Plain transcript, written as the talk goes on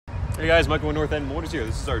Hey guys, Michael with North End Motors here.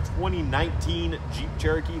 This is our 2019 Jeep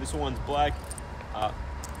Cherokee. This one's black.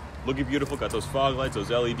 Looking beautiful. Got those fog lights, those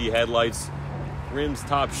LED headlights, rims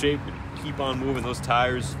top shape. Keep on moving. Those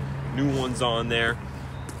tires, new ones on there.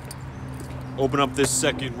 Open up this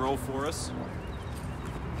second row for us.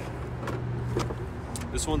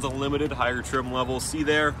 This one's a limited, higher trim level. See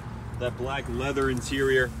there, that black leather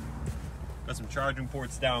interior. Got some charging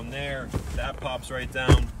ports down there. That pops right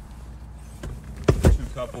down.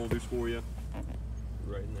 Cup holders for you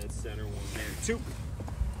right in that center one there too.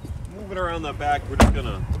 Moving around the back, we're just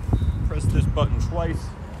gonna press this button twice,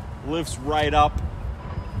 lifts right up.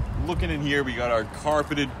 Looking in here, we got our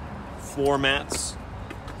carpeted floor mats,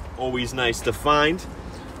 always nice to find.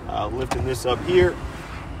 Lifting this up here,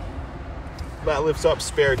 that lifts up,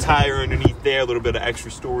 spare tire underneath there, a little bit of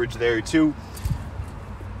extra storage there too.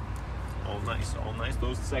 All nice, all nice.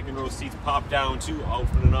 Those second row seats pop down too,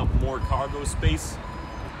 opening up more cargo space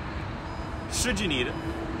should you need it.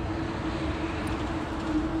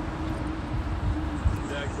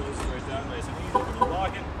 That closes right down nice and easy. We're going to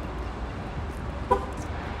lock it.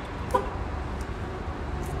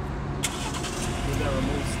 With that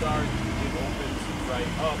remote start, it opens right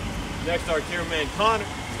up. Next, our cameraman Connor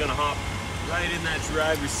is going to hop right in that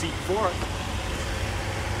driver's seat for us.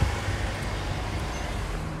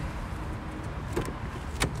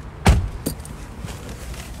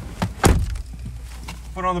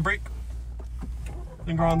 Put on the brake.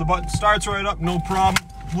 Finger on the button, starts right up, no problem.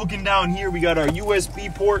 Looking down here, we got our USB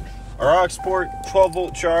port, our aux port,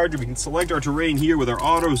 12-volt charger. We can select our terrain here with our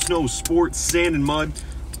auto, snow, sports, sand, and mud.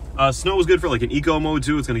 Snow is good for like an eco mode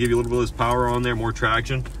too. It's going to give you a little bit less power on there, more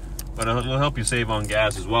traction, but it'll help you save on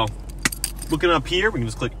gas as well. Looking up here, we can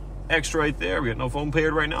just click X right there. We got no phone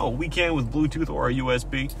paired right now. We can with Bluetooth or our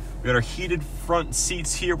USB. We got our heated front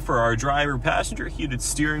seats here for our driver, passenger, heated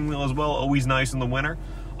steering wheel as well. Always nice in the winter.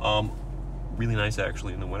 Really nice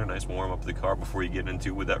actually in the winter, nice warm up the car before you get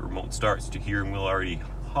into with that remote start. Steering wheel already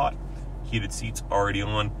hot, heated seats already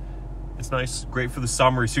on. It's nice, great for the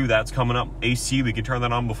summer too. That's coming up. AC, we can turn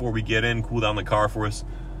that on before we get in, cool down the car for us.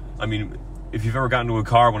 I mean, if you've ever gotten into a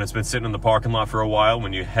car when it's been sitting in the parking lot for a while,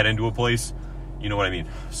 when you head into a place, you know what I mean.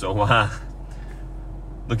 So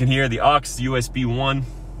looking here, the aux, the USB 1,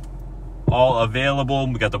 all available.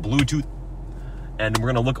 We got the Bluetooth. And we're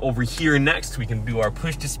gonna look over here next. We can do our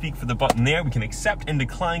push to speak for the button there. We can accept and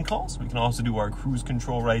decline calls. We can also do our cruise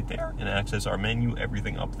control right there and access our menu,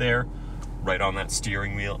 everything up there, right on that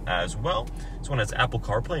steering wheel as well. This one has Apple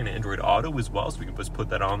CarPlay and Android Auto as well, so we can just put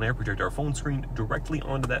that on there, project our phone screen directly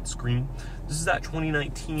onto that screen. This is that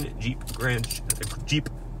 2019 Jeep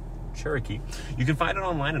Cherokee. You can find it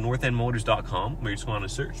online at northendmotors.com, where you just want to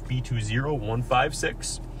search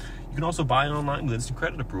B20156. You can also buy online with instant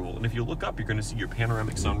credit approval. And if you look up, you're going to see your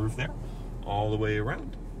panoramic sunroof there all the way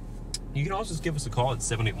around. You can also just give us a call at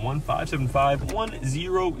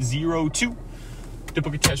 781-575-1002 to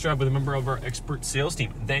book a test drive with a member of our expert sales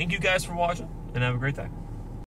team. Thank you guys for watching, and have a great day.